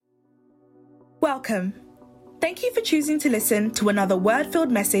Welcome. Thank you for choosing to listen to another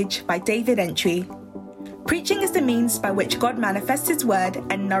word-filled message by David Entry. Preaching is the means by which God manifests His word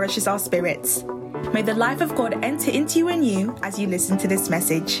and nourishes our spirits. May the life of God enter into you and you as you listen to this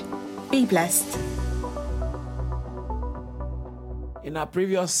message. Be blessed. In our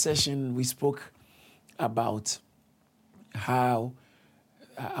previous session, we spoke about how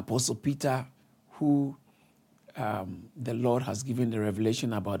Apostle Peter, who the Lord has given the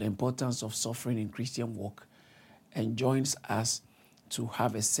revelation about the importance of suffering in Christian walk, enjoins us to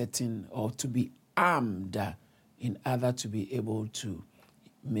have a certain, or to be armed in order to be able to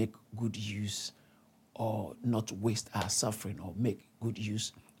make good use or not waste our suffering, or make good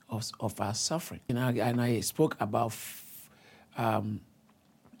use of our suffering. And I spoke about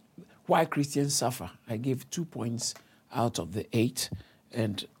why Christians suffer. I gave 2 points out of the 8,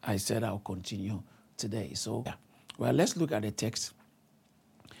 and I said I'll continue today. So, well, let's look at the text.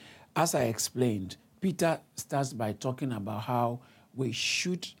 As I explained, Peter starts by talking about how we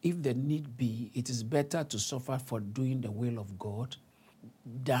should, if the need be, it is better to suffer for doing the will of God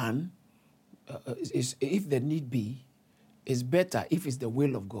than, if the need be, it's better, if it's the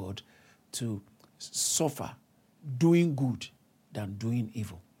will of God, to suffer doing good than doing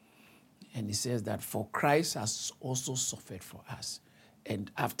evil. And he says that for Christ has also suffered for us. And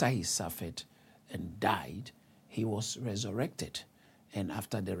after he suffered and died, he was resurrected. And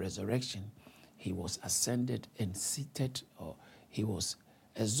after the resurrection, he was ascended and seated, or he was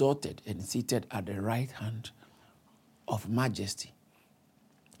exalted and seated at the right hand of majesty.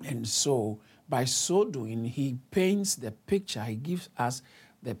 And so, by so doing, he paints the picture, he gives us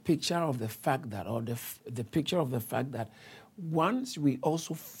the picture of the fact that, or the picture of the fact that once we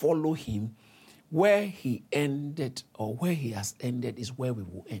also follow him, where he ended, or where he has ended, is where we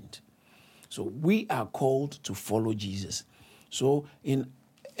will end. So we are called to follow Jesus. So in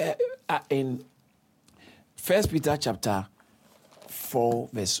 1 Peter chapter 4,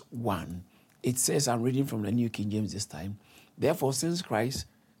 verse 1, it says, I'm reading from the New King James this time, therefore, since Christ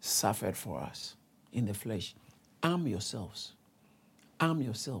suffered for us in the flesh, arm yourselves. Arm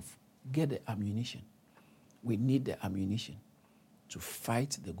yourself. Get the ammunition. We need the ammunition to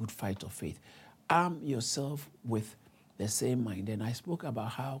fight the good fight of faith. Arm yourself with the same mind. And I spoke about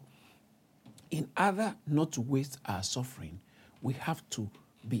how, in order not to waste our suffering, we have to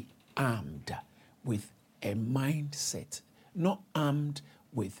be armed with a mindset, not armed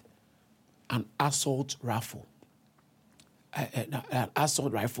with an assault rifle,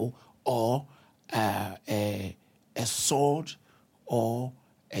 or a sword, or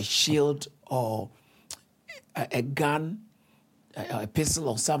a shield, or a gun, a pistol,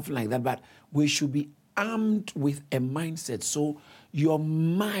 or something like that. But we should be armed with a mindset. So your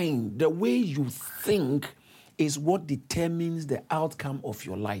mind, the way you think, is what determines the outcome of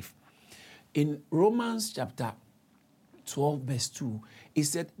your life. In Romans chapter 12, verse 2, it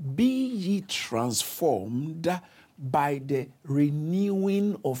said, be ye transformed by the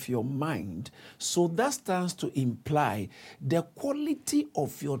renewing of your mind. So that stands to imply the quality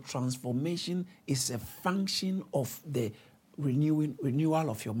of your transformation is a function of the renewal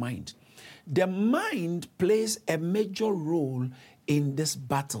of your mind. The mind plays a major role in this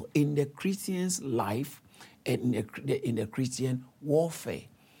battle, in the Christian's life and in the Christian warfare.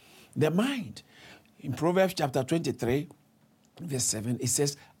 The mind. In Proverbs chapter 23, verse 7, it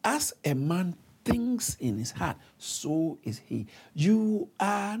says, as a man thinks in his heart, so is he. You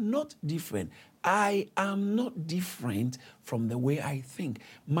are not different. I am not different from the way I think.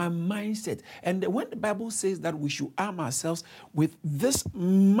 My mindset. And when the Bible says that we should arm ourselves with this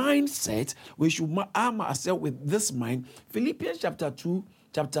mindset, we should arm ourselves with this mind. Philippians chapter 2,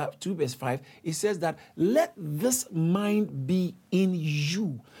 verse 5, it says that let this mind be in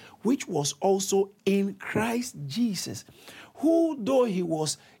you, which was also in Christ Jesus, who, though he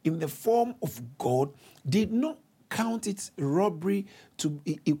was in the form of God, did not count it robbery to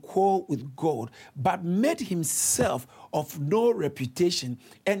be equal with God, but made himself of no reputation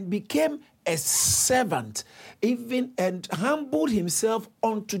and became a servant, even, and humbled himself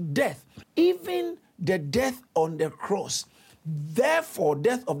unto death, even the death on the cross. Therefore,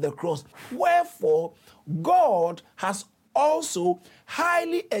 death of the cross. Wherefore, God has also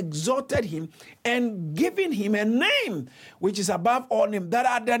highly exalted him and given him a name which is above all names, that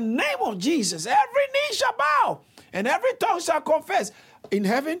at the name of Jesus every knee shall bow and every tongue shall confess in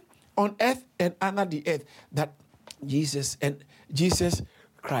heaven, on earth, and under the earth, that Jesus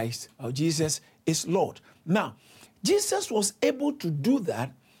Christ, or Jesus is Lord. Now, Jesus was able to do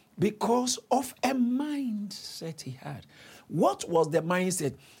that because of a mindset he had. What was the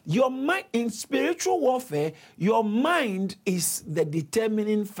mindset? Your mind, in spiritual warfare, your mind is the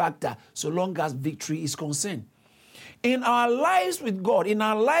determining factor so long as victory is concerned. In our lives with God, in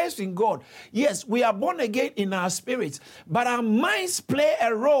our lives in God, yes, we are born again in our spirits, but our minds play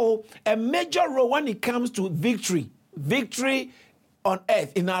a major role when it comes to victory. Victory on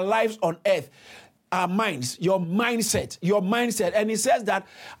earth, in our lives on earth. Our minds, your mindset. And he says that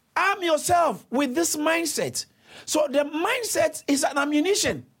arm yourself with this mindset. So the mindset is an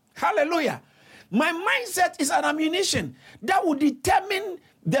ammunition. Hallelujah. My mindset is an ammunition that will determine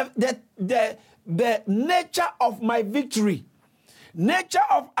the nature of my victory. Nature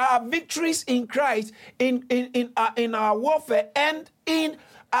of our victories in Christ, in our warfare, and in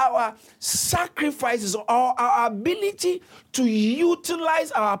our sacrifices, or our ability to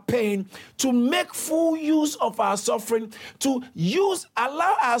utilize our pain, to make full use of our suffering,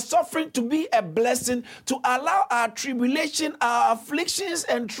 allow our suffering to be a blessing, to allow our tribulation, our afflictions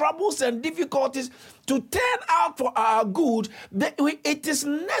and troubles and difficulties to turn out for our good. It is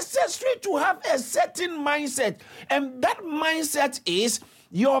necessary to have a certain mindset, and that mindset is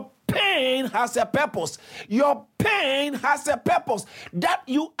your pain has a purpose. Your pain has a purpose.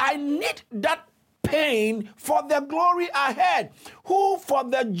 I need that pain for the glory ahead. Who, for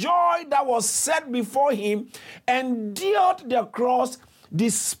the joy that was set before him, endured the cross,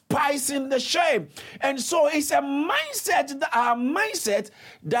 despising the shame. And so it's a mindset, our mindset,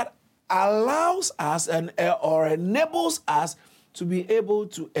 that allows us or enables us to be able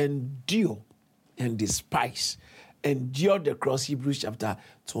to endure and despise. Endure the cross, Hebrews chapter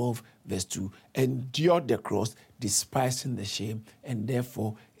 12, verse 2. Endure the cross, despising the shame, and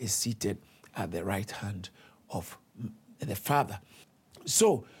therefore is seated at the right hand of the Father.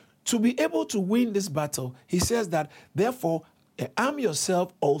 So, to be able to win this battle, he says that, therefore, arm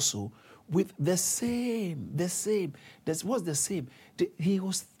yourself also with the same. What's the same? He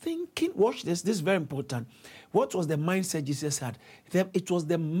was thinking, watch this is very important. What was the mindset Jesus had? It was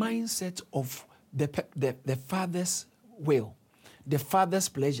the mindset of the Father's will, the Father's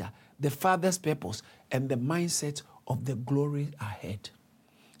pleasure, the Father's purpose, and the mindset of the glory ahead.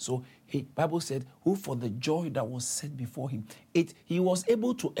 So Bible said, who for the joy that was set before him, he was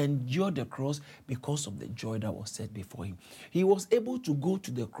able to endure the cross because of the joy that was set before him. He was able to go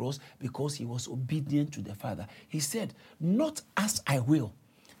to the cross because he was obedient to the Father. He said, not as I will,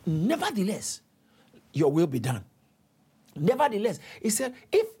 nevertheless, your will be done. Nevertheless, he said,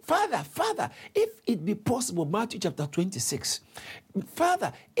 Father, if it be possible, Matthew chapter 26,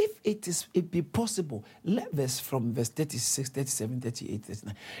 Father, if it be possible, from verse 36, 37, 38,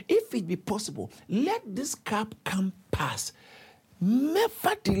 39, if it be possible, let this cup come pass.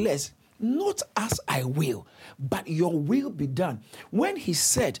 Nevertheless, not as I will, but your will be done. When he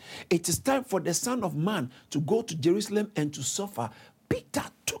said, it is time for the Son of Man to go to Jerusalem and to suffer, Peter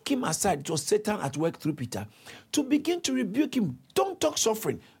took him aside. It was Satan at work through Peter to begin to rebuke him. Don't talk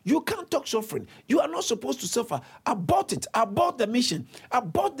suffering. You can't talk suffering. You are not supposed to suffer. Abort it. Abort the mission.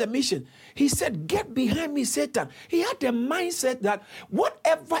 Abort the mission. He said, get behind me, Satan. He had a mindset that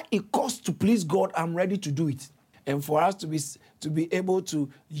whatever it costs to please God, I'm ready to do it. And for us to be able to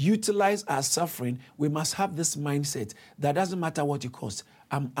utilize our suffering, we must have this mindset that doesn't matter what it costs.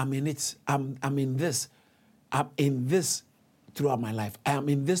 I'm in it. I'm in this. I'm in this throughout my life. I am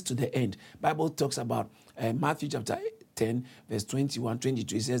in this to the end. Bible talks about Matthew chapter 10, verse 21,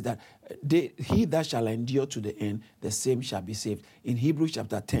 22. It says that he that shall endure to the end, the same shall be saved. In Hebrews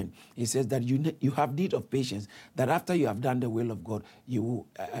chapter 10, it says that you have need of patience, that after you have done the will of God, you will,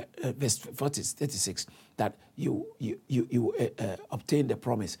 verse 36, that you obtain the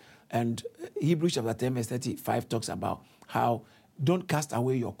promise. And Hebrews chapter 10, verse 35 talks about how don't cast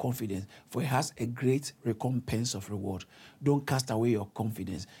away your confidence, for it has a great recompense of reward. Don't cast away your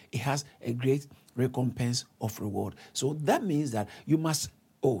confidence. It has a great recompense of reward. So that means that you must,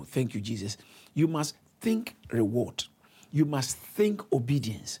 thank you, Jesus. You must think reward. You must think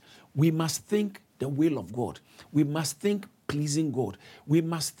obedience. We must think the will of God. We must think pleasing God. We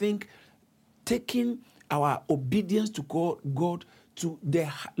must think taking our obedience to God to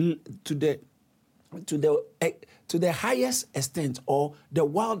the highest extent or the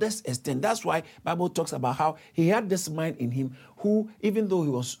wildest extent. That's why Bible talks about how he had this mind in him who, even though he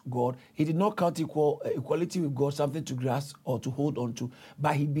was God, he did not count equality with God something to grasp or to hold on to,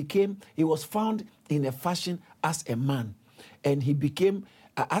 but he was found in a fashion as a man, and he became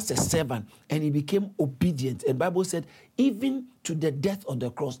as a servant, and he became obedient. And Bible said, even to the death on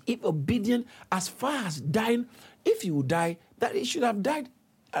the cross, if obedient as far as dying, if you die, that he should have died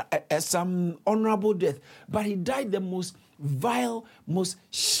some honorable death, but he died the most vile, most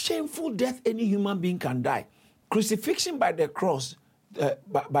shameful death any human being can die. Crucifixion by the cross,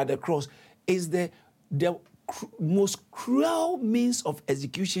 is the most cruel means of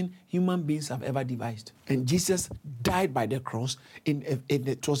execution human beings have ever devised. And Jesus died by the cross.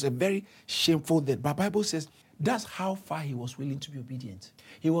 It was a very shameful death. But the Bible says that's how far he was willing to be obedient.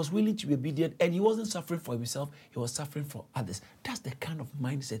 He was willing to be obedient, and he wasn't suffering for himself, he was suffering for others. That's the kind of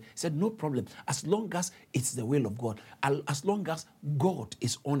mindset. He said, no problem, as long as it's the will of God, as long as God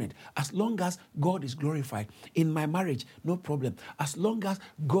is honored, as long as God is glorified. In my marriage, no problem. As long as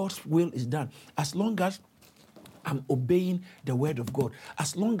God's will is done, as long as I'm obeying the word of God,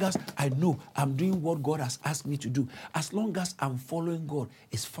 as long as I know I'm doing what God has asked me to do, as long as I'm following God,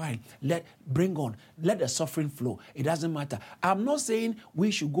 it's fine. Let the suffering flow. It doesn't matter. I'm not saying we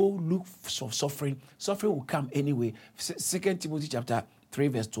should go look for suffering. Suffering will come anyway. 2 Timothy chapter 3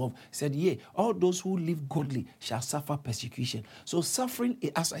 verse 12 said, yea, all those who live godly shall suffer persecution. So suffering,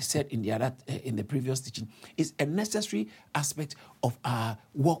 as I said in the previous teaching, is a necessary aspect of our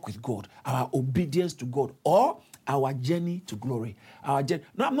walk with God, our obedience to God, or our journey to glory. No,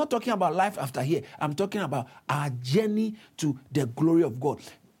 I'm not talking about life after here. I'm talking about our journey to the glory of God.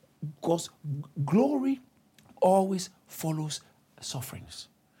 Because glory always follows sufferings,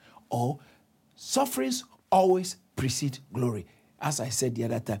 or sufferings always precede glory. As I said the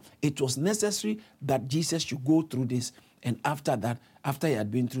other time, it was necessary that Jesus should go through this, and after that, after he had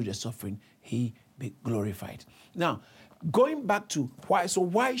been through the suffering, he be glorified. Now, going back to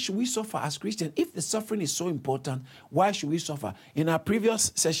why should we suffer as Christians? If the suffering is so important, why should we suffer? In our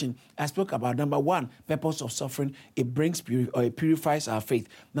previous session, I spoke about number one, purpose of suffering. It it purifies our faith.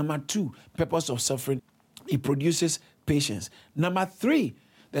 Number two, purpose of suffering, it produces patience. Number three,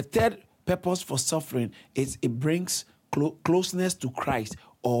 the third purpose for suffering is it brings closeness to Christ,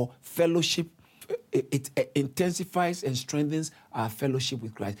 or fellowship. It intensifies and strengthens our fellowship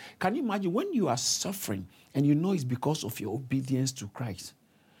with Christ. Can you imagine when you are suffering and you know it's because of your obedience to Christ?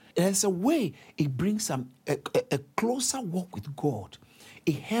 There's a way it brings a closer walk with God.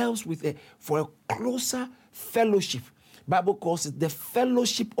 It helps for a closer fellowship. Bible calls it the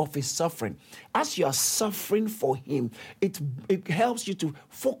fellowship of his suffering. As you are suffering for him, it helps you to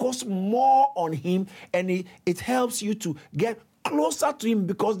focus more on him, and it helps you to get closer to him,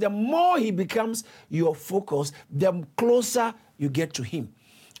 because the more he becomes your focus, the closer you get to him.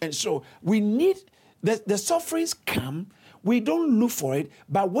 And so we need, the sufferings come, we don't look for it,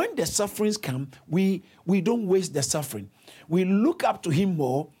 but when the sufferings come, we don't waste the suffering. We look up to him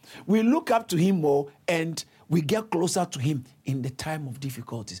more, and we get closer to him in the time of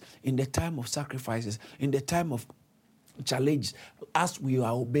difficulties, in the time of sacrifices, in the time of challenges, as we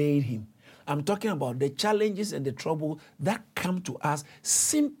are obeying him. I'm talking about the challenges and the trouble that come to us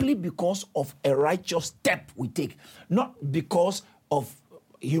simply because of a righteous step we take, not because of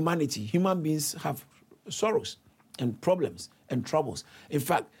humanity. Human beings have sorrows and problems and troubles. In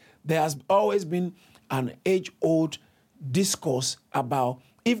fact, there has always been an age-old discourse about,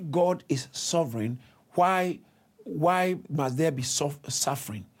 if God is sovereign, why must there be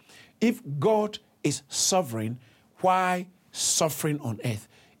suffering? If God is sovereign, why suffering on earth?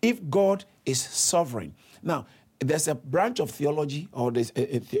 If God is sovereign. Now, there's a branch of theology, or there's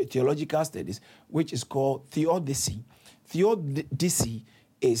theological studies, which is called theodicy. Theodicy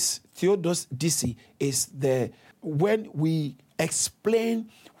is when we explain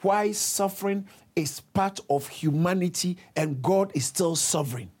why suffering is part of humanity and God is still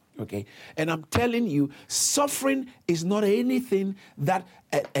sovereign. Okay, and I'm telling you, suffering is not anything that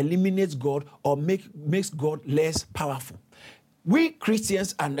eliminates God or makes God less powerful. We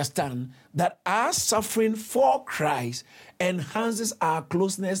Christians understand that our suffering for Christ enhances our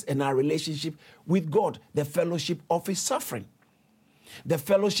closeness and our relationship with God, the fellowship of his suffering. The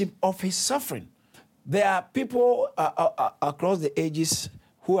fellowship of his suffering. There are people across the ages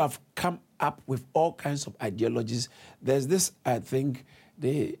who have come up with all kinds of ideologies. There's this, I think,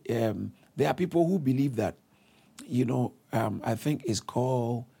 there are people who believe that, I think it's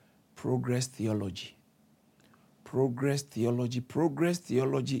called progress theology. Progress theology. Progress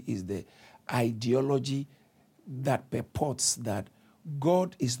theology is the ideology that purports that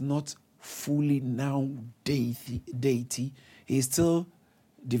God is not fully now deity. He is still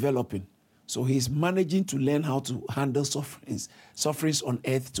developing. So he's managing to learn how to handle sufferings on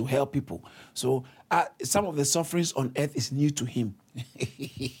earth to help people. So some of the sufferings on earth is new to him.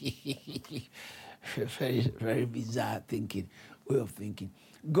 Very, very bizarre way of thinking.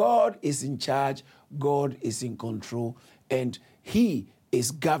 God is in charge. God is in control. And he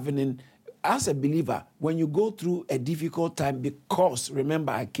is governing as a believer, when you go through a difficult time, because,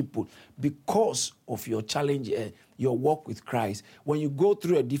 remember, I keep put, because of your challenge, your walk with Christ, when you go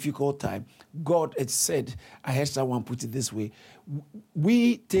through a difficult time, God had said, I heard someone put it this way,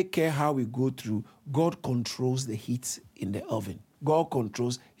 we take care how we go through. God controls the heat in the oven. God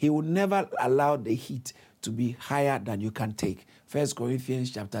controls. He will never allow the heat to be higher than you can take. 1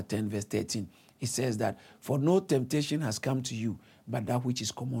 Corinthians chapter 10, verse 13. It says that, for no temptation has come to you, but that which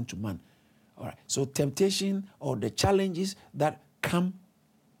is common to man. All right. So temptation or the challenges that come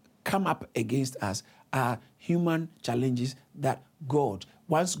up against us are human challenges that God,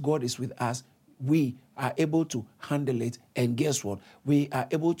 once God is with us, we are able to handle it. And guess what? We are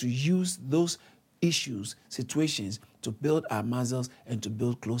able to use those issues, situations, to build our muscles and to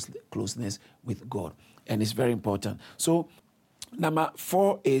build closeness with God. And it's very important. So number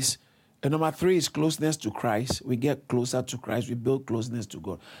 3 is closeness to Christ. We get closer to Christ. We build closeness to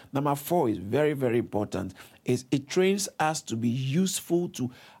God. Number 4 is very, very important. It trains us to be useful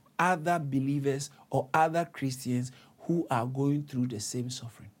to other believers or other Christians who are going through the same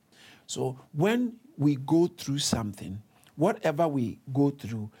suffering. So when we go through something, whatever we go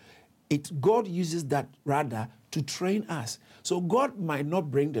through, God uses that rather to train us. So God might not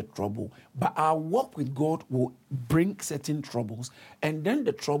bring the trouble, but our walk with God will bring certain troubles. And then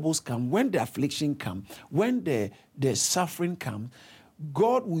the troubles come, when the affliction comes, when the suffering comes,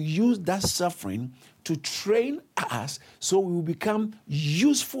 God will use that suffering to train us so we will become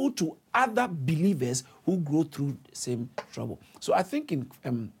useful to other believers who go through the same trouble. So I think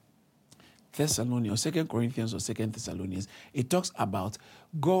in Thessalonians, or 2 Corinthians or 2 Thessalonians, it talks about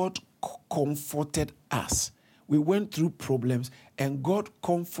God comforted us. We went through problems and God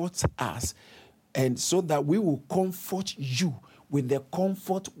comforts us, and so that we will comfort you with the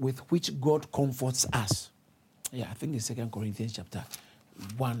comfort with which God comforts us. Yeah, I think it's 2 Corinthians chapter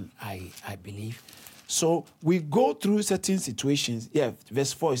 1, I believe. So we go through certain situations. Yeah,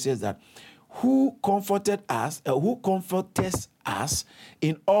 verse 4, it says that, who comforted us, who comforteth us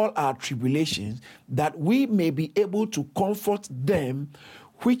in all our tribulations, that we may be able to comfort them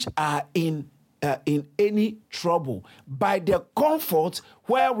which are in any trouble, by the comfort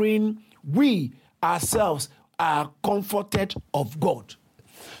wherein we ourselves are comforted of God.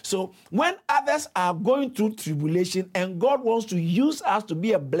 So when others are going through tribulation and God wants to use us to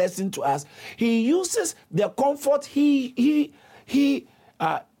be a blessing to us, He uses the comfort He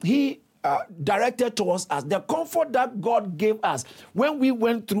directed towards us. The comfort that God gave us when we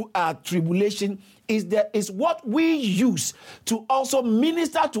went through our tribulation is what we use to also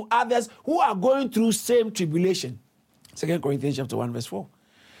minister to others who are going through same tribulation. 2 Corinthians chapter 1, verse 4.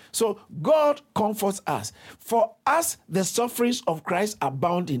 So God comforts us. For us, the sufferings of Christ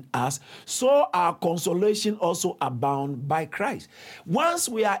abound in us, so our consolation also abound by Christ. Once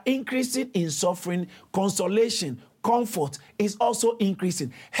we are increasing in suffering, consolation, comfort is also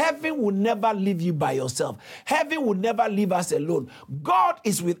increasing. Heaven will never leave you by yourself. Heaven will never leave us alone. God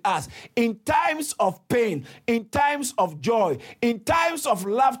is with us in times of pain, in times of joy, in times of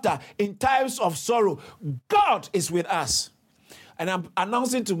laughter, in times of sorrow. God is with us. And I'm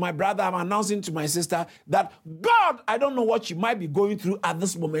announcing to my brother, I'm announcing to my sister that God, I don't know what you might be going through at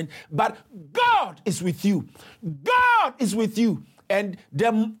this moment, but God is with you. God is with you. And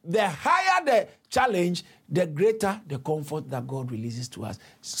the higher the challenge, the greater the comfort that God releases to us.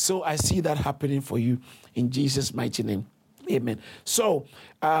 So I see that happening for you in Jesus' mighty name. Amen. So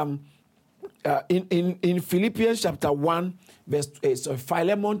in Philippians chapter 1,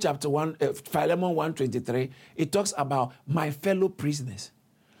 Philemon chapter 1, Philemon 1:23, it talks about my fellow prisoners.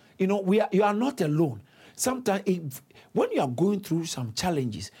 You know, you are not alone. Sometimes when you are going through some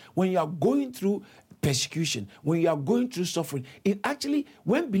challenges, when you are going through persecution, when you are going through suffering, it actually,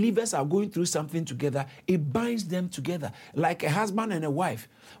 when believers are going through something together, it binds them together. Like a husband and a wife,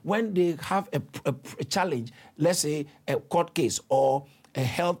 when they have a challenge, let's say a court case or a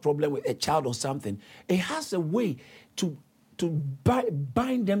health problem with a child or something, it has a way to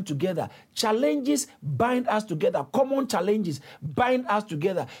bind them together. Challenges bind us together. Common challenges bind us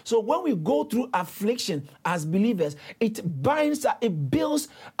together. So when we go through affliction as believers, it binds, it builds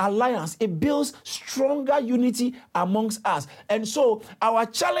alliance, it builds stronger unity amongst us. And so our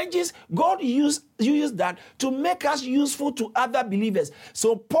challenges, God uses that to make us useful to other believers.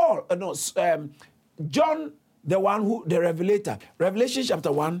 So John, the revelator, Revelation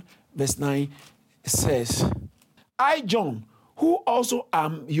chapter 1, verse 9 says, I, John, who also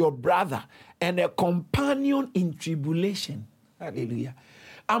am your brother and a companion in tribulation. Hallelujah.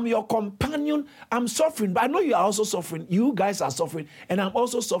 I'm your companion. I'm suffering, but I know you are also suffering. You guys are suffering, and I'm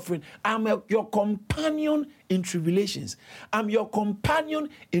also suffering. Your companion in tribulations. I'm your companion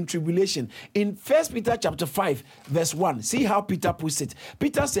in tribulation. In 1 Peter chapter 5, verse 1, see how Peter puts it.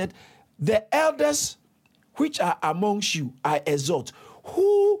 Peter said, the elders which are amongst you I exhort,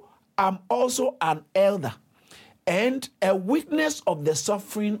 who am also an elder and a witness of the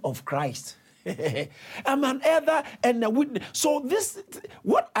suffering of Christ. I'm an elder and a witness. So this,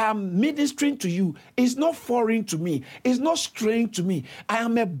 what I'm ministering to you is not foreign to me. It's not strange to me.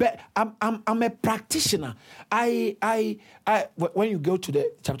 I'm a practitioner. When you go to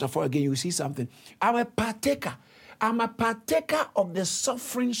the chapter 4 again, you see something. I'm a partaker. I'm a partaker of the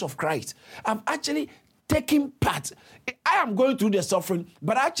sufferings of Christ. I'm actually taking part. I am going through the suffering,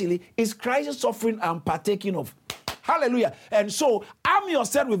 but actually it's Christ's suffering I'm partaking of. Hallelujah. And so arm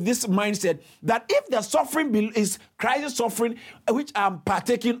yourself with this mindset that if the suffering is Christ's suffering, which I'm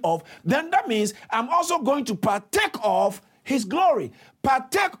partaking of, then that means I'm also going to partake of his glory,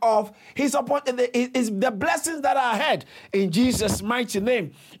 partake of his the blessings that are ahead in Jesus' mighty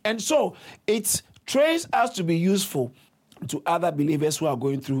name. And so it trains us to be useful to other believers who are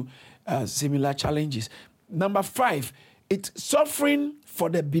going through similar challenges. Number 5, it's suffering for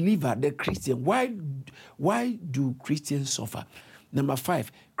the believer, the Christian. Why do Christians suffer? Number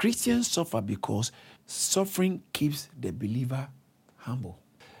 5, Christians suffer because suffering keeps the believer humble.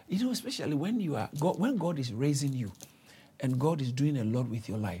 You know, especially when God is raising you and God is doing a lot with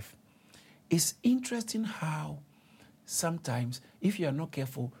your life. It's interesting how sometimes, if you are not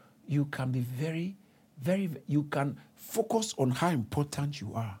careful, you can be very, you can focus on how important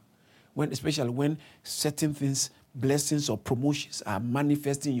you are. Especially when certain things, blessings or promotions are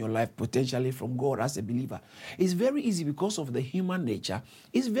manifesting in your life potentially from God as a believer. It's very easy because of the human nature.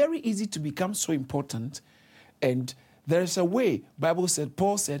 It's very easy to become so important. And there's a way,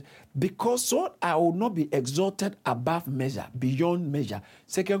 Paul said, because so I will not be exalted above measure, beyond measure.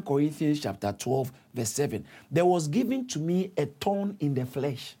 2 Corinthians chapter 12, verse 7. There was given to me a thorn in the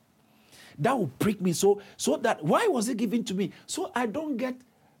flesh. That will prick me so that, why was it given to me? So I don't get,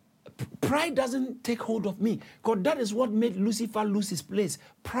 pride doesn't take hold of me. Because that is what made Lucifer lose his place.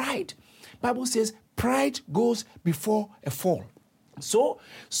 Pride. Bible says pride goes before a fall. So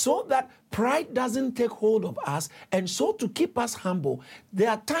that pride doesn't take hold of us, and so to keep us humble, there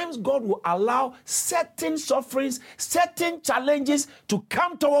are times God will allow certain sufferings, certain challenges to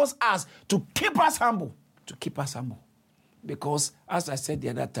come towards us to keep us humble. To keep us humble. Because, as I said the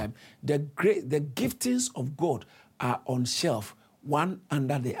other time, the giftings of God are on shelf, one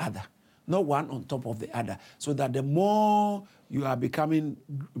under the other, not one on top of the other. So that the more you are becoming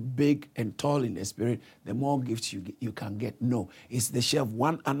big and tall in the spirit, the more gifts you can get. No, it's the shelf,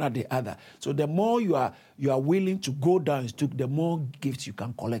 one under the other. So the more you are willing to go down, the more gifts you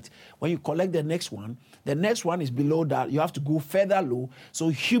can collect. When you collect the next one is below that. You have to go further low. So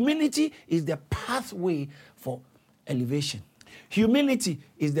humility is the pathway for elevation. Humility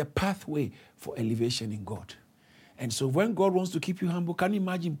is the pathway for elevation in God. And so when God wants to keep you humble, can you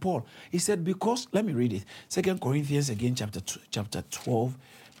imagine Paul? He said, because, let me read it. 2 Corinthians again, chapter 12,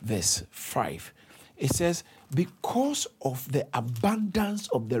 verse 5. It says, because of the abundance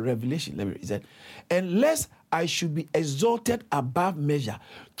of the revelation, let me read that. Unless I should be exalted above measure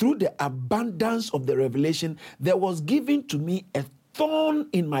through the abundance of the revelation, there was given to me a thorn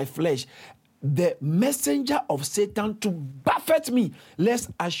in my flesh, the messenger of Satan to buffet me, lest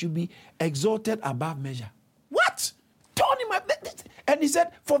I should be exalted above measure. What? Thorn in my... And he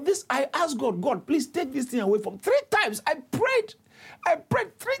said, for this I asked God, please take this thing away from... 3 times I prayed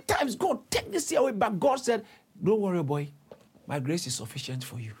 3 times, God, take this thing away. But God said, don't worry, boy. My grace is sufficient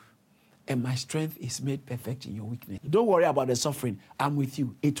for you. And my strength is made perfect in your weakness. Don't worry about the suffering. I'm with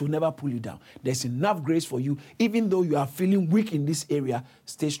you. It will never pull you down. There's enough grace for you. Even though you are feeling weak in this area,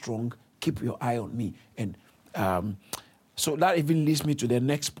 stay strong. Keep your eye on me. And so that even leads me to the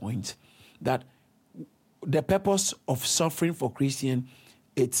next point, that the purpose of suffering for Christians,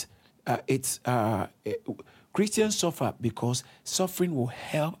 Christians suffer because suffering will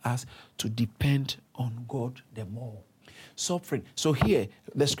help us to depend on God the more. Suffering. So here,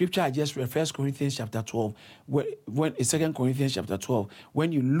 the scripture I just read, 1 Corinthians chapter 12, when 2 Corinthians chapter 12,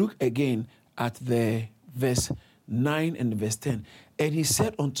 when you look again at the verse 9 and verse 10, and he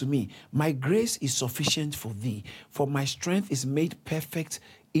said unto me, my grace is sufficient for thee, for my strength is made perfect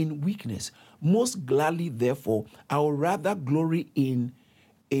in weakness. Most gladly, therefore, I will rather glory in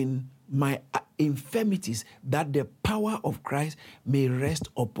my infirmities, that the power of Christ may rest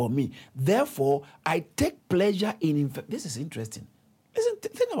upon me. Therefore, I take pleasure in This is interesting. Listen,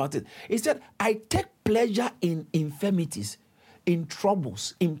 think about it. He said, I take pleasure in infirmities. in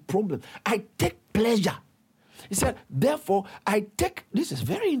troubles, in problems. I take pleasure. He said, therefore, this is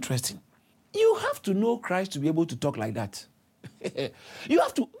very interesting. You have to know Christ to be able to talk like that. You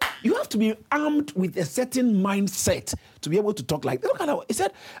have to be armed with a certain mindset to be able to talk like that. Look at how he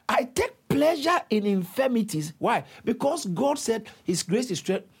said, I take pleasure in infirmities. Why? Because God said his grace is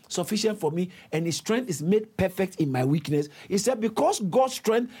sufficient for me, and his strength is made perfect in my weakness. He said, because God's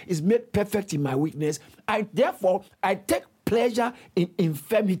strength is made perfect in my weakness, I take pleasure in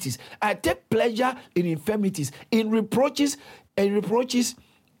infirmities. I take pleasure in infirmities, in reproaches,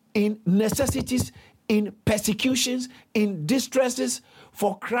 in necessities, in persecutions, in distresses,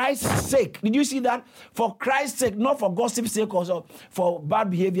 for Christ's sake. Did you see that? For Christ's sake, not for gossip's sake or for bad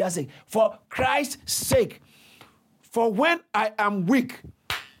behavior's sake. For Christ's sake. For when I am weak,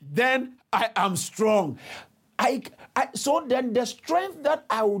 then I am strong. So then the strength that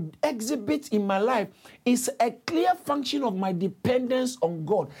I would exhibit in my life is a clear function of my dependence on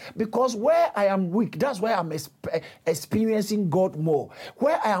God. Because where I am weak, that's where I'm experiencing God more.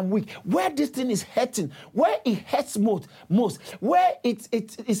 Where I am weak, where this thing is hurting, where it hurts most, where it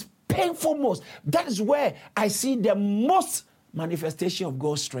is painful most, that is where I see the most manifestation of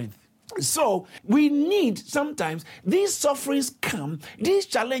God's strength. So we need sometimes these sufferings come, these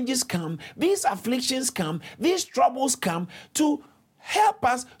challenges come, these afflictions come, these troubles come to help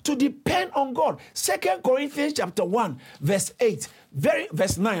us to depend on God. 2 Corinthians chapter 1, verse 8,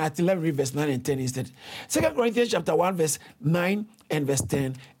 verse 9. I think let me read verse 9 and 10 instead. 2 Corinthians chapter 1, verse 9 and verse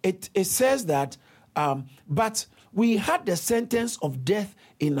 10. It says that, but we had the sentence of death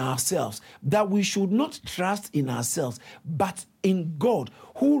in ourselves, that we should not trust in ourselves, but in God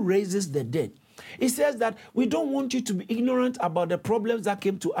who raises the dead. It says that we don't want you to be ignorant about the problems that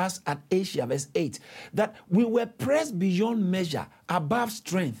came to us at Asia, verse 8, that we were pressed beyond measure, above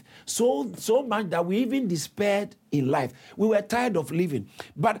strength, so much that we even despaired in life. We were tired of living.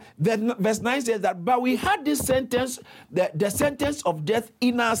 But then verse 9 says that, but we had this sentence, the sentence of death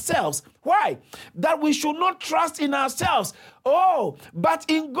in ourselves. Why? That we should not trust in ourselves, but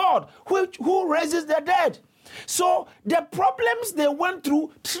in God, who raises the dead. So the problems they went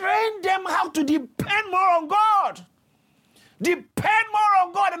through trained them how to depend more on God. Depend more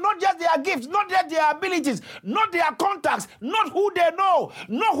on God, and not just their gifts, not just their abilities, not their contacts, not who they know,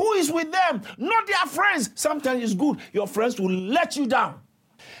 not who is with them, not their friends. Sometimes it's good your friends will let you down.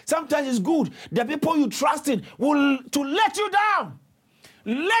 Sometimes it's good the people you trust in will to let you down.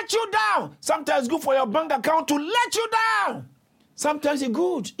 Let you down. Sometimes it's good for your bank account to let you down. Sometimes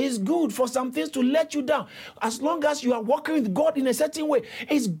it's good for some things to let you down. As long as you are walking with God in a certain way,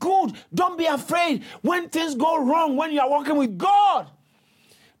 it's good. Don't be afraid when things go wrong when you are walking with God.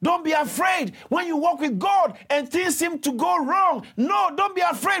 Don't be afraid when you walk with God and things seem to go wrong. No, don't be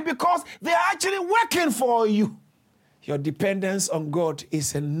afraid, because they are actually working for you. Your dependence on God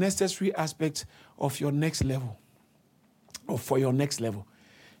is a necessary aspect of your next level, or for your next level.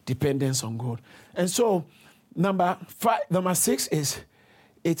 Dependence on God. And so, Number 6 is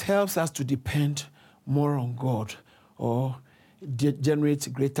it helps us to depend more on God, or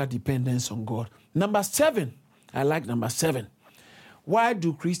generate greater dependence on God. Number 7, I like number 7. Why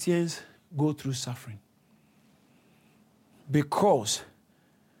do Christians go through suffering? Because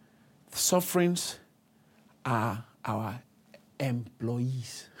sufferings are our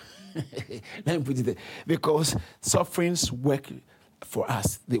employees. Let me put it there. Because sufferings work for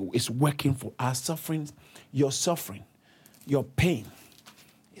us. It's working for us. Your suffering, your pain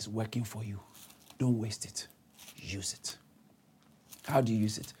is working for you. Don't waste it. Use it. How do you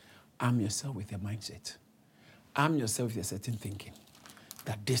use it? Arm yourself with a mindset. Arm yourself with a certain thinking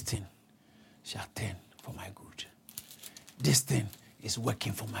that this thing shall turn for my good. This thing is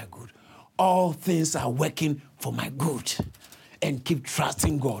working for my good. All things are working for my good. And keep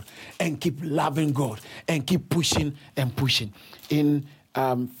trusting God, and keep loving God, and keep pushing and pushing. In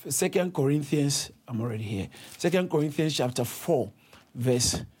 2 Corinthians, I'm already here. 2 Corinthians chapter 4,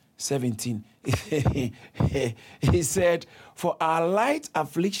 verse 17. He said, for our light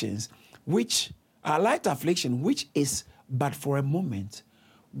affliction, which is but for a moment,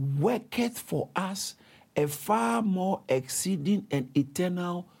 worketh for us a far more exceeding and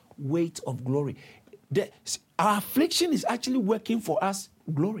eternal weight of glory. Our affliction is actually working for us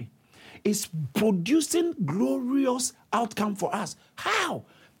glory. It's producing glorious outcome for us. How?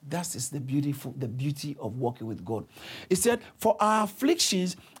 That is the beauty of walking with God. It said, for our affliction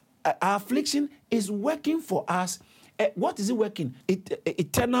is working for us. What is it working?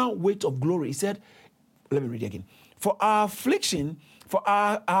 Eternal weight of glory. He said, let me read it again. For our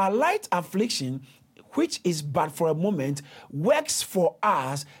light affliction, which is but for a moment, works for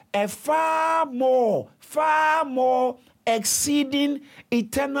us a far more exceeding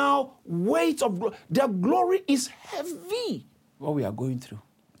eternal weight of glory. The glory is heavy, what we are going through.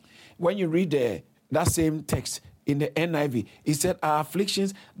 When you read that same text in the NIV, it said our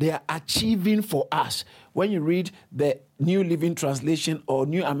afflictions, they are achieving for us. When you read the New Living Translation or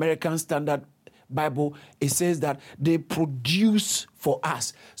New American Standard Bible, it says that they produce for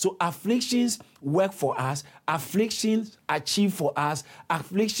us. So afflictions work for us, afflictions achieve for us,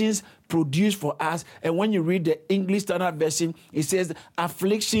 afflictions produce for us. And when you read the English Standard Version, it says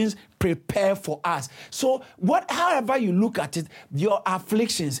afflictions prepare for us. So however you look at it, your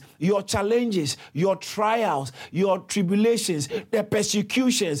afflictions, your challenges, your trials, your tribulations, the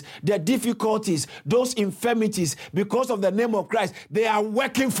persecutions, the difficulties, those infirmities, because of the name of Christ, they are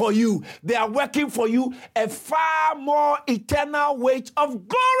working for you. They are working for you a far more eternal weight of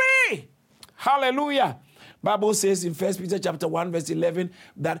glory. Hallelujah. Bible says in 1 Peter chapter 1 verse 11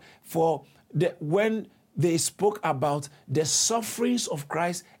 that when they spoke about the sufferings of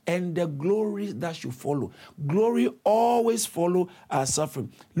Christ and the glory that should follow. Glory always follow our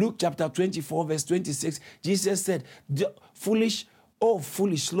suffering. Luke chapter 24 verse 26, Jesus said, foolish,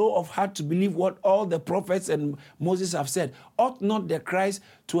 slow of heart to believe what all the prophets and Moses have said. Ought not the Christ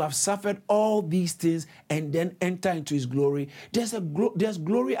to have suffered all these things and then enter into his glory? There's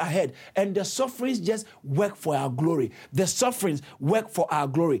glory ahead, and the sufferings just work for our glory. The sufferings work for our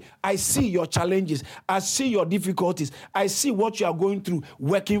glory. I see your challenges. I see your difficulties. I see what you are going through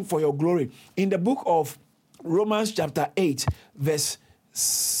working for your glory. In the book of Romans chapter 8 verse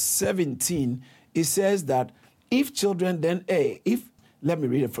 17, it says that if children, then let me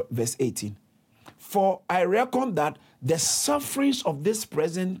read it from verse 18. For I reckon that the sufferings of this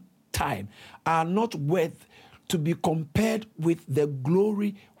present time are not worth to be compared with the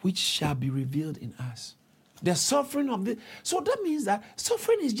glory which shall be revealed in us. The suffering of this. So that means that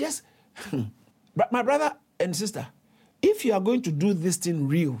suffering is just, but my brother and sister, if you are going to do this thing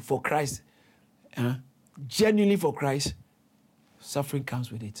real for Christ, genuinely for Christ, suffering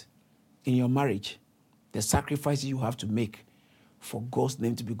comes with it. In your marriage, the sacrifices you have to make for God's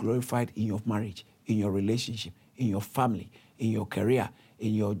name to be glorified in your marriage, in your relationship, in your family, in your career,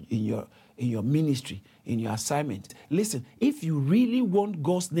 in your ministry, in your assignment. Listen, if you really want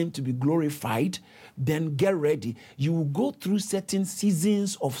God's name to be glorified, then get ready. You will go through certain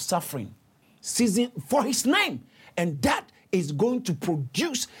seasons of suffering, season for his name, and that is going to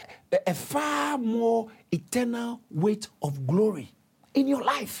produce a far more eternal weight of glory in your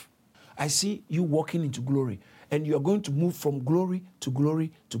life. I see you walking into glory, and you are going to move from glory to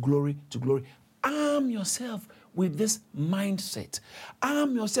glory to glory to glory. Arm yourself with this mindset.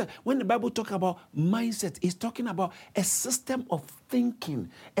 Arm yourself. When the Bible talks about mindset, it's talking about a system of thinking,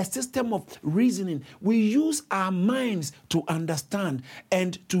 a system of reasoning. We use our minds to understand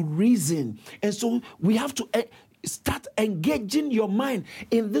and to reason. And so we have to start engaging your mind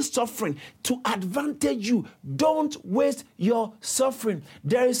in this suffering to advantage you. Don't waste your suffering.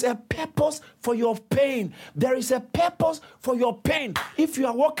 There is a purpose for your pain. There is a purpose for your pain. If you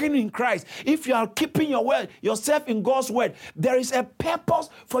are walking in Christ, if you are keeping yourself in God's word, there is a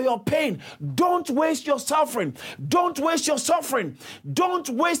purpose for your pain. Don't waste your suffering. Don't waste your suffering. Don't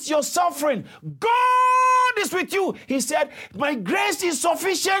waste your suffering. God is with you. He said, my grace is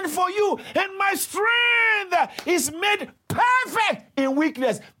sufficient for you, and my strength is made perfect in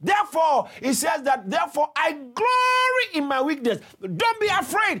weakness. Therefore, it says that, therefore, I glory in my weakness. Don't be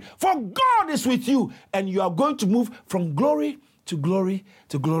afraid, for God is with you, and you are going to move from glory to glory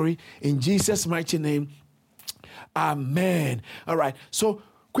to glory in Jesus' mighty name. Amen. All right. So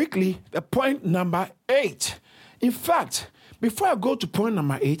quickly, the point number 8. In fact, before I go to point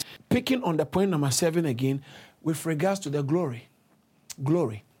number 8, picking on the point number 7 again, with regards to the glory.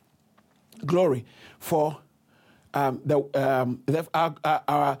 For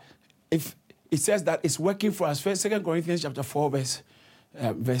if it says that it's working for us, 2 Corinthians chapter 4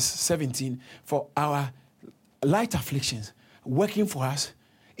 verse 17, for our light afflictions, working for us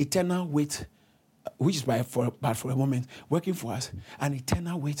eternal weight, which is but for a moment, working for us an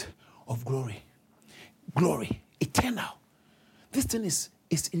eternal weight of glory. Glory, eternal. This thing is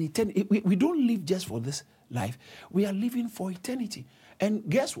in eternity. We don't live just for this life. We are living for eternity. And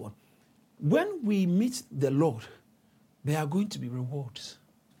guess what? When we meet the Lord, there are going to be rewards.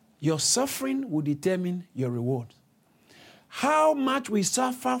 Your suffering will determine your reward. How much we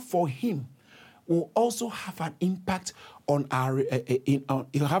suffer for him will also have an impact on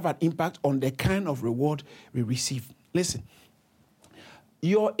it'll have an impact on the kind of reward we receive. Listen,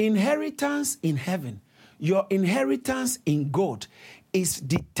 your inheritance in heaven, your inheritance in God is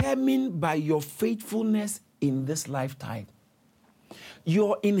determined by your faithfulness in this lifetime.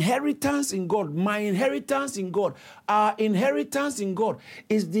 your inheritance in God, my inheritance in God, our inheritance in God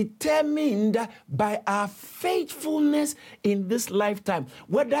is determined by our faithfulness in this lifetime,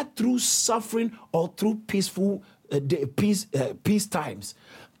 whether through suffering or through peaceful peace times.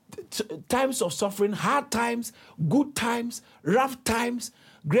 Times of suffering, hard times, good times, rough times,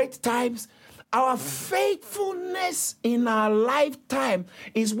 great times. Our faithfulness in our lifetime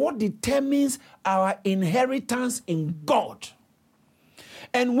is what determines our inheritance in God.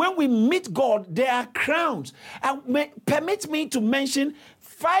 And when we meet God, there are crowns. Permit me to mention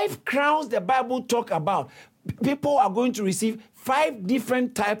 5 crowns the Bible talks about. People are going to receive 5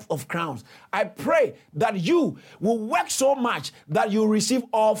 different types of crowns. I pray that you will work so much that you receive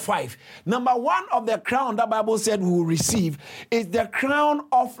all 5. Number 1 of the crown that Bible said we will receive is the crown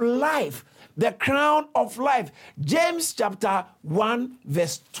of life. The crown of life. James chapter 1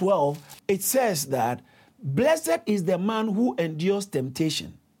 verse 12, it says that blessed is the man who endures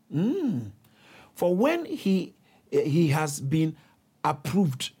temptation. For when he has been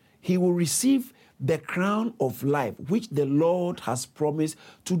approved, he will receive the crown of life, which the Lord has promised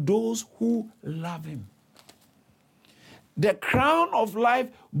to those who love him. The crown of life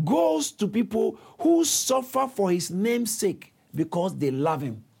goes to people who suffer for his name's sake because they love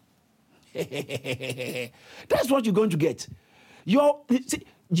him. That's what you're going to get.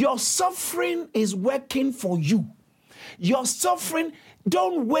 Your suffering is working for you. Your suffering,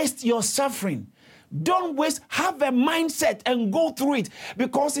 don't waste your suffering. Don't waste, have a mindset and go through it,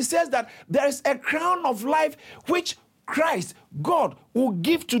 because it says that there is a crown of life which Christ, God, will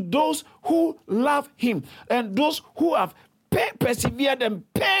give to those who love him and those who have persevered and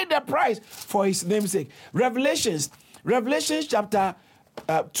paid the price for his name's sake. Revelation chapter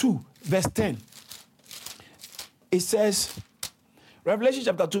 2 verse 10. It says, Revelation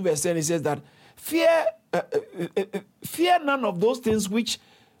chapter 2 verse 10, it says that fear none of those things which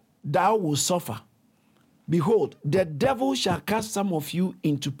thou wilt suffer. Behold, the devil shall cast some of you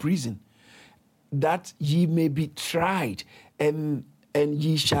into prison, that ye may be tried, and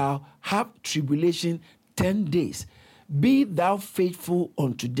ye shall have tribulation 10 days. Be thou faithful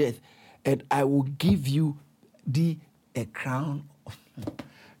unto death, and I will give you thee a crown.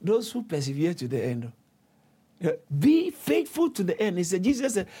 Those who persevere to the end. Be faithful to the end. He said,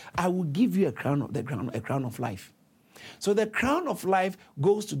 Jesus said, I will give you a crown of life. So the crown of life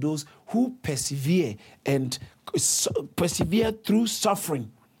goes to those who persevere and persevere through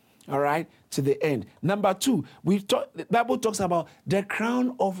suffering, all right, to the end. Number 2, the Bible talks about the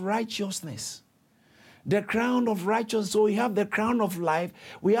crown of righteousness. The crown of righteousness. So we have the crown of life.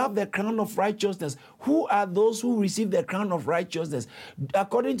 We have the crown of righteousness. Who are those who receive the crown of righteousness?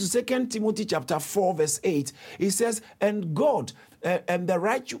 According to 2 Timothy chapter 4 verse 8, it says, and God and the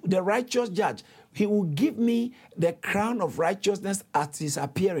righteous judge, he will give me the crown of righteousness at his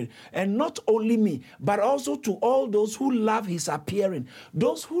appearing. And not only me, but also to all those who love his appearing.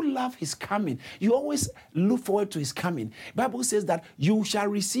 Those who love his coming. You always look forward to his coming. Bible says that you shall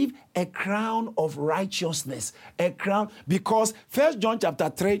receive a crown of righteousness. A crown, because 1 John chapter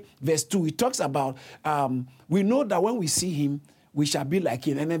 3 verse 2, it talks about, we know that when we see him, we shall be like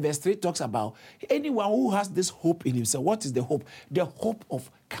him. And then verse 3 talks about anyone who has this hope in himself. What is the hope? The hope of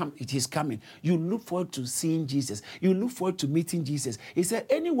his coming. You look forward to seeing Jesus. You look forward to meeting Jesus. He said,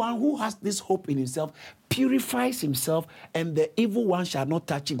 anyone who has this hope in himself purifies himself, and the evil one shall not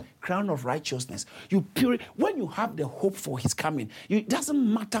touch him. Crown of righteousness. When you have the hope for his coming, it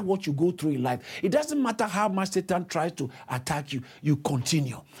doesn't matter what you go through in life. It doesn't matter how much Satan tries to attack you. You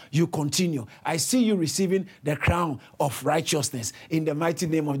continue. You continue. I see you receiving the crown of righteousness in the mighty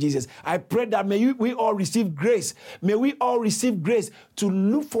name of Jesus. I pray that may we all receive grace. May we all receive grace to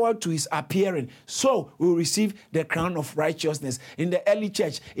look forward to his appearing. So we will receive the crown of righteousness. In the early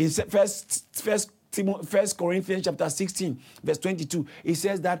church, in First Corinthians chapter 16, verse 22, it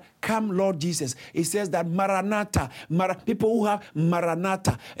says that, come Lord Jesus. It says that Maranatha, people who have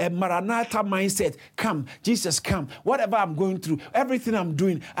Maranatha, a Maranatha mindset, come, Jesus, come. Whatever I'm going through, everything I'm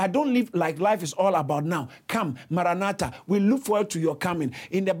doing, I don't live like life is all about now. Come, Maranatha, we look forward to your coming.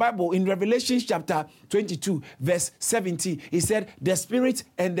 In the Bible, in Revelation chapter 22, verse 17, it said, the Spirit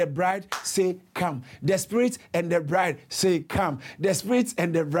and the bride say, come. The Spirit and the bride say, come. The Spirit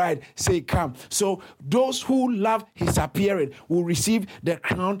and the bride say, come. So those who love his appearing will receive the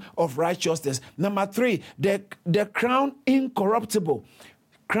crown of righteousness. Number 3, the crown incorruptible.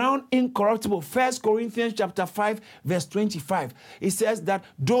 Crown incorruptible. 1 Corinthians chapter 5, verse 25. It says that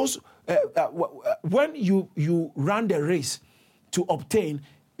those, when you run the race to obtain,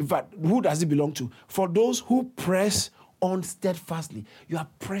 in fact, who does it belong to? For those who press on steadfastly. You are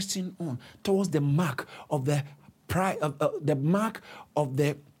pressing on towards the mark of the price, the mark of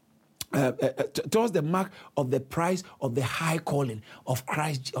the towards the mark of the prize of the high calling of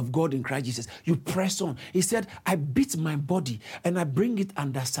Christ, of God in Christ Jesus. You press on. He said, I beat my body and I bring it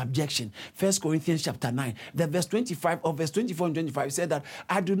under subjection. 1 Corinthians chapter 9, the verse 25 or verse 24 and 25 he said that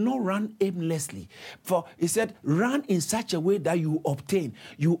I do not run aimlessly. For he said, run in such a way that you obtain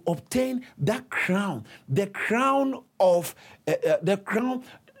that crown, the crown of the crown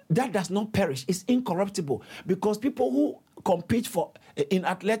that does not perish, is incorruptible. Because people who compete in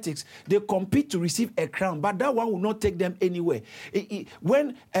athletics, they compete to receive a crown, but that one will not take them anywhere.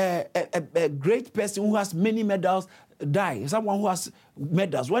 When a great person who has many medals die, someone who has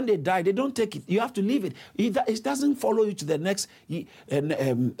medals, when they die, they don't take it. You have to leave it. It doesn't follow you to the next,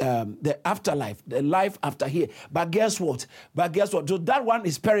 the afterlife, the life after here. But guess what? So that one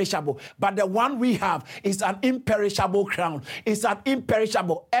is perishable. But the one we have is an imperishable crown. It's an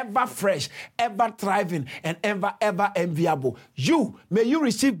imperishable, ever fresh, ever thriving, and ever enviable. May you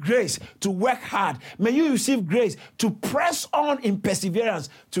receive grace to work hard. May you receive grace to press on in perseverance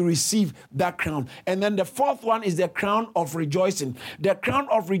to receive that crown. And then the fourth one is the crown of rejoicing. The crown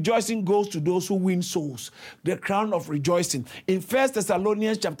of rejoicing goes to those who win souls. The crown of rejoicing. In 1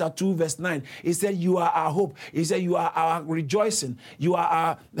 Thessalonians chapter 2 verse 9, it said, you are our hope. He said, you are our rejoicing. You are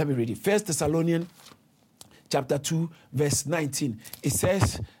our, let me read it. 1 Thessalonians chapter 2 verse 19. It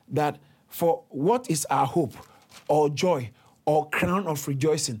says that for what is our hope or joy or crown of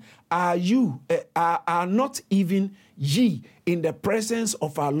rejoicing? Are not even ye in the presence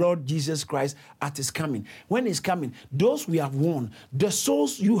of our Lord Jesus Christ at his coming? When he's coming, those we have won, the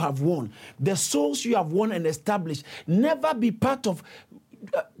souls you have won, and established, never be part of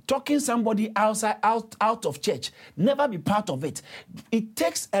talking somebody outside, out of church. Never be part of it. It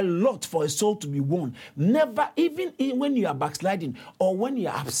takes a lot for a soul to be won. Never, even when you are backsliding or when you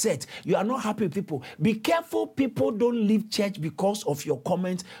are upset, you are not happy with people. Be careful people don't leave church because of your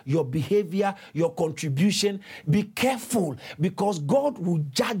comments, your behavior, your contribution. Be careful, because God will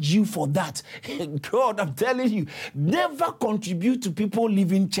judge you for that. God, I'm telling you, never contribute to people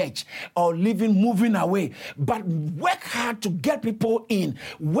leaving church or moving away. But work hard to get people in.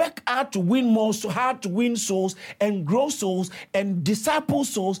 Work hard to win souls and grow souls and disciple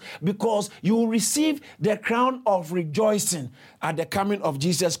souls, because you will receive the crown of rejoicing at the coming of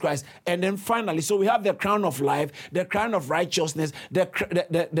Jesus Christ. And then finally, so we have the crown of life, the crown of righteousness, the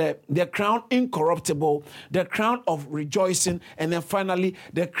crown incorruptible, the crown of rejoicing, and then finally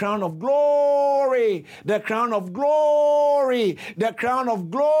the crown of glory, the crown of glory, the crown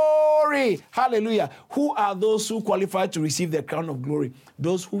of glory. Hallelujah. Who are those who qualify to receive the crown of glory?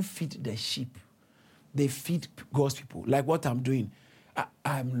 Those who feed the sheep. They feed God's people, like what I'm doing.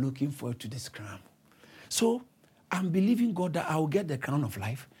 I'm looking forward to this crown. So I'm believing God that I'll get the crown of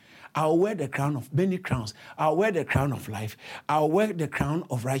life. I'll wear the crown of many crowns. I'll wear the crown of life. I'll wear the crown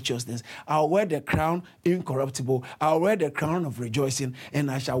of righteousness. I'll wear the crown incorruptible. I'll wear the crown of rejoicing, and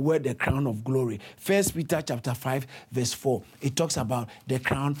I shall wear the crown of glory. 1 Peter chapter 5, verse 4. It talks about the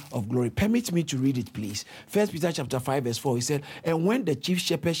crown of glory. Permit me to read it, please. 1 Peter chapter 5, verse 4. He said, and when the chief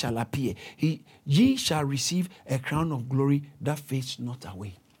shepherd shall appear, ye shall receive a crown of glory that fades not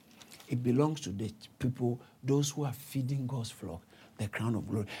away. It belongs to the people, those who are feeding God's flock, the crown of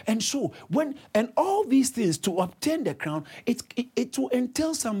glory. And so, all these things, to obtain the crown, it will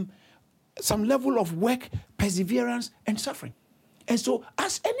entail some level of work, perseverance, and suffering. And so,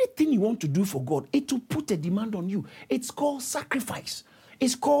 as anything you want to do for God, it will put a demand on you. It's called sacrifice.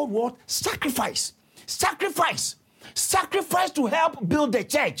 It's called what? Sacrifice. Sacrifice. Sacrifice to help build the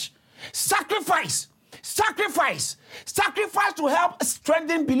church. Sacrifice. Sacrifice to help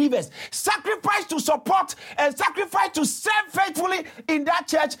strengthen believers, sacrifice to support, and sacrifice to serve faithfully in that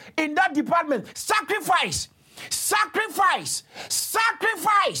church, in that department. Sacrifice. Sacrifice.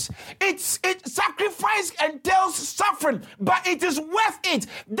 Sacrifice entails suffering, but it is worth it.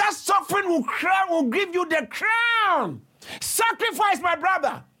 That suffering will give you the crown. Sacrifice, my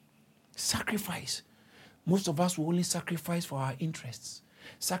brother. Sacrifice. Most of us will only sacrifice for our interests.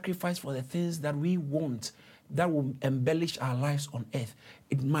 Sacrifice for the things that we want, that will embellish our lives on earth.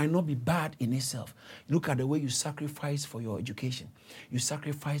 It might not be bad in itself. Look at the way you sacrifice for your education. You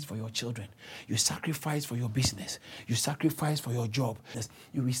sacrifice for your children. You sacrifice for your business. You sacrifice for your job.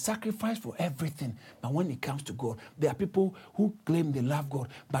 You will sacrifice for everything. But when it comes to God, there are people who claim they love God,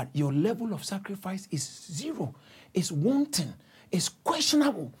 but your level of sacrifice is zero. It's wanting. It's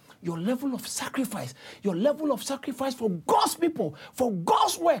questionable. Your level of sacrifice for God's people, for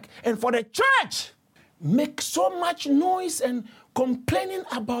God's work, and for the church. Make so much noise and complaining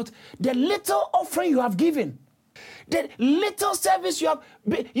about the little offering you have given, the little service you have.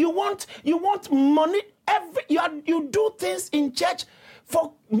 You want money You do things in church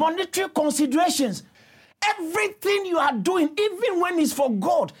for monetary considerations. Everything you are doing, even when it's for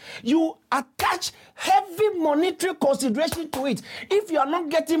God, you attach heavy monetary consideration to it. If you are not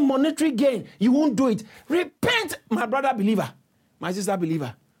getting monetary gain, you won't do it. Repent, my brother believer, my sister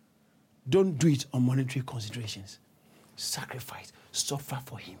believer. Don't do it on monetary considerations. Sacrifice, suffer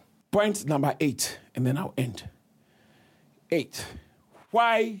for him. Point number 8, and then I'll end. 8.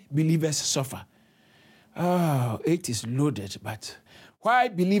 Why believers suffer? 8 is loaded, but why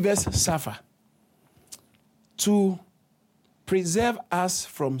believers suffer? To preserve us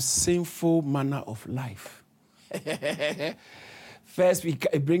from sinful manner of life. It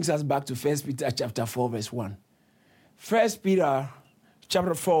brings us back to 1 Peter chapter 4, verse 1. 1 Peter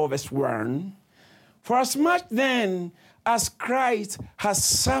chapter 4, verse 1. For as much then as Christ has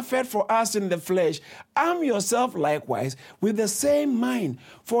suffered for us in the flesh, arm yourself likewise with the same mind.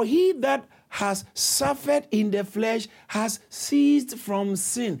 For he that has suffered in the flesh has ceased from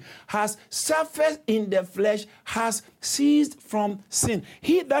sin. Has suffered in the flesh has ceased from sin.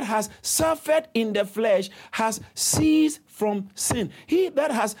 He that has suffered in the flesh has ceased from sin. He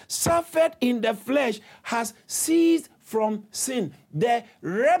that has suffered in the flesh has ceased from sin. The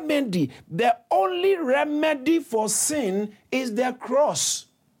remedy, the only remedy for sin is the cross.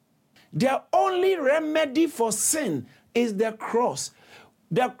 The only remedy for sin is the cross.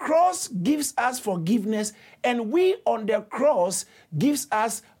 The cross gives us forgiveness, and we on the cross gives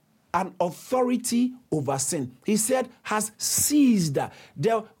us an authority over sin. He said, has seized.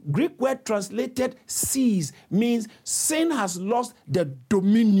 The Greek word translated seize means sin has lost the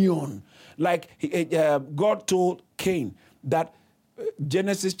dominion. Like God told Cain that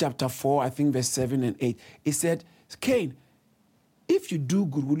Genesis chapter 4, I think verse 7 and 8, he said, Cain, if you do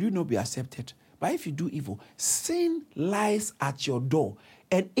good, will you not be accepted? But if you do evil, sin lies at your door,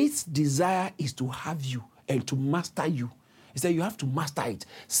 and its desire is to have you and to master you. He said you have to master it.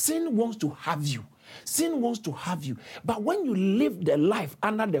 Sin wants to have you. Sin wants to have you. But when you live the life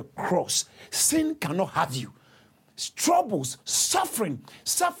under the cross, sin cannot have you. Troubles, suffering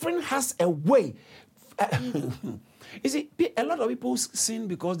has a way. You see, a lot of people sin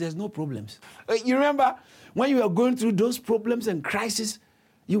because there's no problems. You remember when you were going through those problems and crises,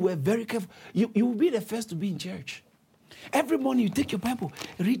 you were very careful. You will be the first to be in church. Every morning you take your Bible,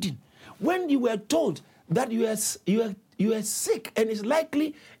 reading. When you were told that you are sick and it's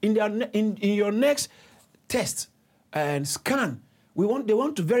likely in your next test and scan, they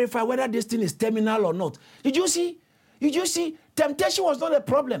want to verify whether this thing is terminal or not. Did you see? Temptation was not a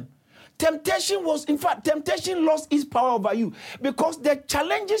problem. Temptation lost its power over you because the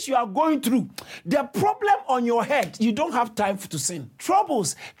challenges you are going through, the problem on your head, you don't have time to sin.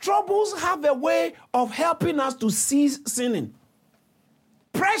 Troubles have a way of helping us to cease sinning.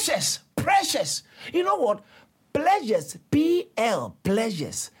 Precious. You know what? Pleasures,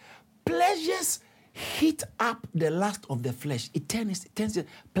 pleasures heat up the lust of the flesh. It turns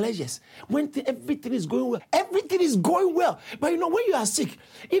pleasures. When everything is going well. But you know, when you are sick,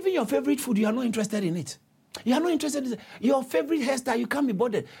 even your favorite food, you are not interested in it. You are not interested in it. Your favorite hairstyle, you can't be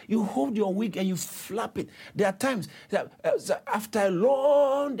bothered. You hold your wig and you flap it. There are times that after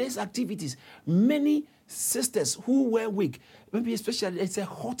long day's activities, many sisters who wear wig, maybe especially it's a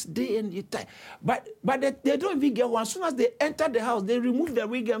hot day and you're tired, but they don't even get one. As soon as they enter the house, they remove their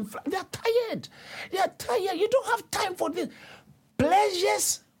wig and they're tired. You don't have time for this.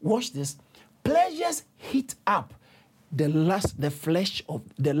 Pleasures, watch this. Pleasures heat up the lust of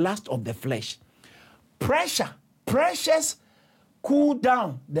the flesh. Pressures cool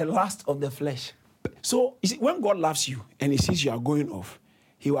down the lust of the flesh. So you see, when God loves you and he sees you are going off,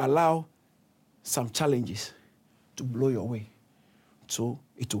 he will allow some challenges to blow your way. So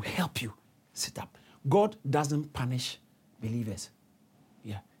it will help you sit up. God doesn't punish believers.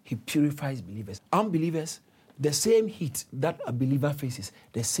 Yeah, he purifies believers. Unbelievers, the same heat that a believer faces,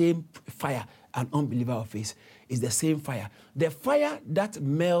 the same fire an unbeliever will face is the same fire. The fire that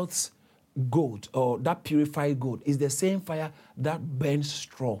melts gold or that purifies gold is the same fire that burns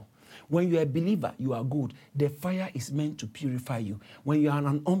straw. When you are a believer, you are good. The fire is meant to purify you. When you are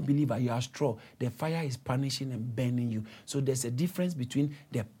an unbeliever, you are straw. The fire is punishing and burning you. So there's a difference between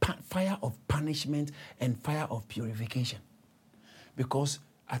the fire of punishment and fire of purification. Because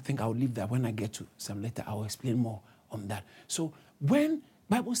I think I'll leave that when I get to some later. I'll explain more on that. So when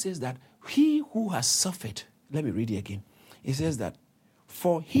Bible says that he who has suffered, let me read it again. It says that,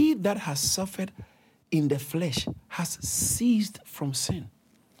 for he that has suffered in the flesh has ceased from sin.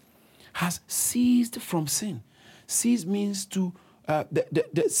 Has ceased from sin. Cease means to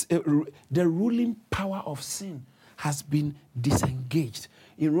the ruling power of sin has been disengaged.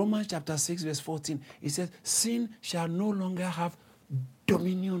 In Romans chapter 6, verse 14, it says, sin shall no longer have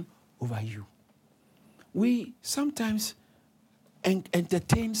dominion over you. We sometimes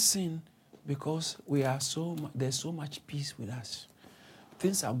entertain sin because there's so much peace with us.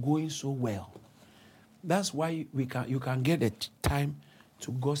 Things are going so well. That's why you can get a time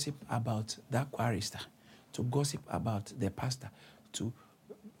to gossip about that chorister, to gossip about the pastor, to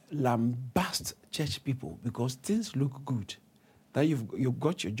lambast church people because things look good. That you've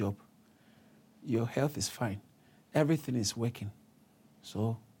got your job, your health is fine, everything is working.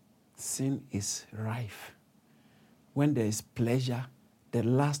 So sin is rife. When there is pleasure, the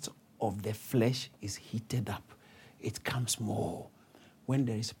lust of the flesh is heated up. It comes more. When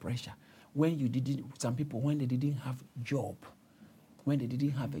there is pressure, some people, when they didn't have a job,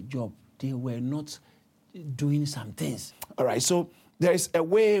 they were not doing some things. All right, so there is a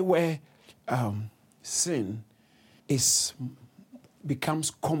way where sin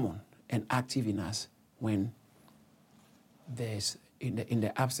becomes common and active in us when there's in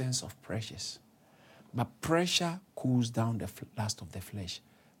the absence of pressures. But pressure cools down the lust of the flesh.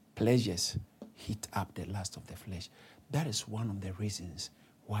 Pleasures heat up the lust of the flesh. That is one of the reasons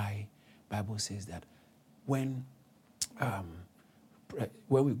why Bible says that when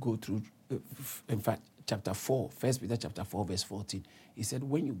we go through, in fact, chapter 4, 1 Peter chapter 4, verse 14, he said,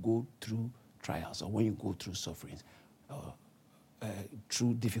 when you go through trials or when you go through sufferings,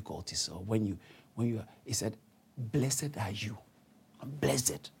 through difficulties, or he said, blessed are you. I'm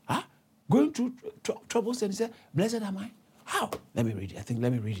blessed. Huh? Going through troubles, and he said, blessed am I. How? Let me read it.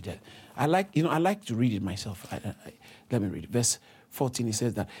 Let me read it. I like to read it myself. Let me read it. Verse 14, he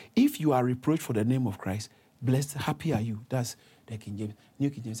says that if you are reproached for the name of Christ, blessed, happy are you. That's the King James. New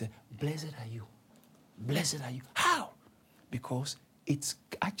King James says, blessed are you. Blessed are you. How? Because it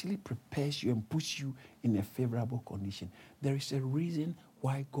actually prepares you and puts you in a favorable condition. There is a reason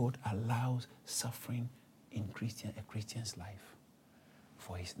why God allows suffering in a Christian's life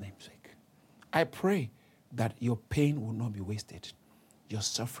for his name's sake. I pray that your pain will not be wasted. Your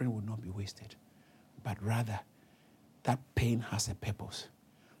suffering will not be wasted. But rather, that pain has a purpose.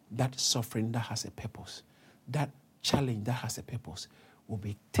 That suffering that has a purpose. That challenge that has a purpose will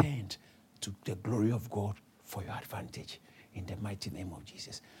be turned to the glory of God for your advantage in the mighty name of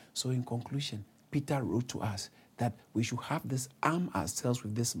Jesus. So in conclusion, Peter wrote to us that we should have this, arm ourselves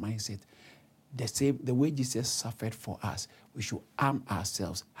with this mindset. The way Jesus suffered for us, we should arm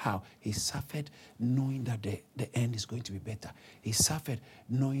ourselves. How? He suffered knowing that the end is going to be better. He suffered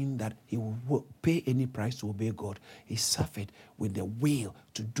knowing that he will pay any price to obey God. He suffered with the will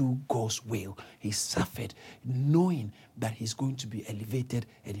to do God's will. He suffered knowing that he's going to be elevated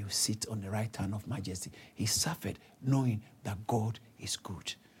and he will sit on the right hand of majesty. He suffered knowing that God is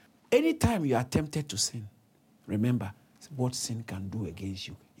good. Anytime you are tempted to sin, remember what sin can do against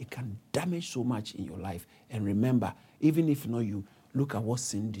you. It can damage so much in your life. And remember, even if not you, look at what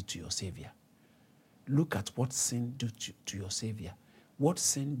sin did to your Savior. Look at what sin did to your Savior. What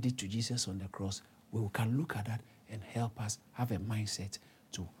sin did to Jesus on the cross. We can look at that and help us have a mindset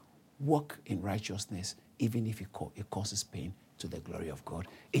to walk in righteousness, even if it causes pain, to the glory of God.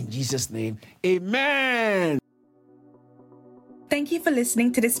 In Jesus' name, amen. Thank you for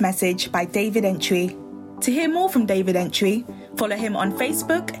listening to this message by David Entry. To hear more from David Entry, follow him on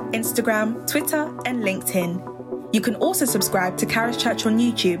Facebook, Instagram, Twitter, and LinkedIn. You can also subscribe to Charis Church on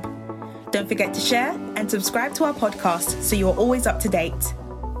YouTube. Don't forget to share and subscribe to our podcast so you're always up to date.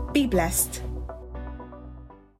 Be blessed.